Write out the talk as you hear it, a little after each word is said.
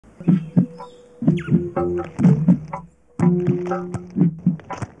If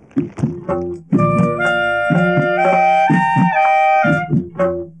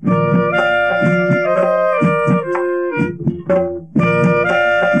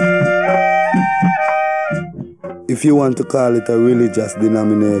you want to call it a religious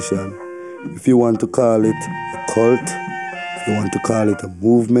denomination, if you want to call it a cult, if you want to call it a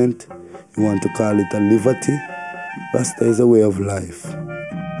movement, you want to call it a liberty, Rasta is a way of life.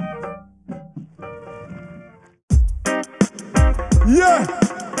 Yeah!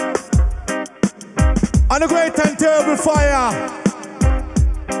 On a great and terrible fire!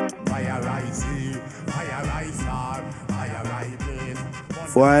 Fire rising, fire rising, fire rising.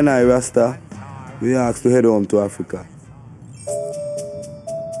 For I and I, Rasta, we asked to head home to Africa.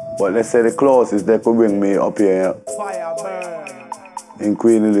 But they say the closest they could bring me up here in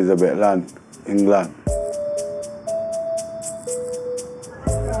Queen Elizabeth land, England.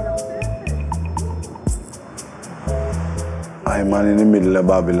 I'm in the middle of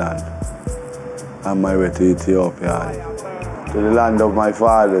Babylon. On my way to Ethiopia, to the land of my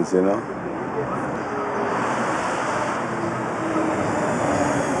fathers, you know.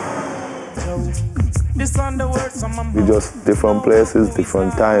 We just different places,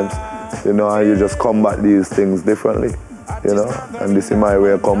 different times, you know, and you just combat these things differently, you know. And this is my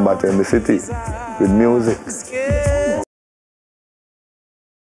way of combating the city with music.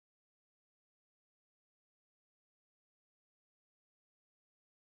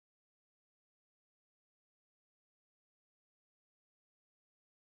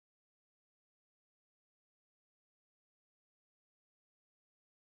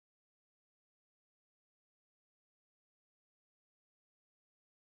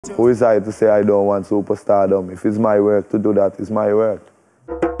 Who is I to say I don't want superstardom? If it's my work to do that, it's my work.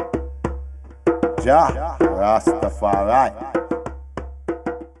 Ja, Rastafari.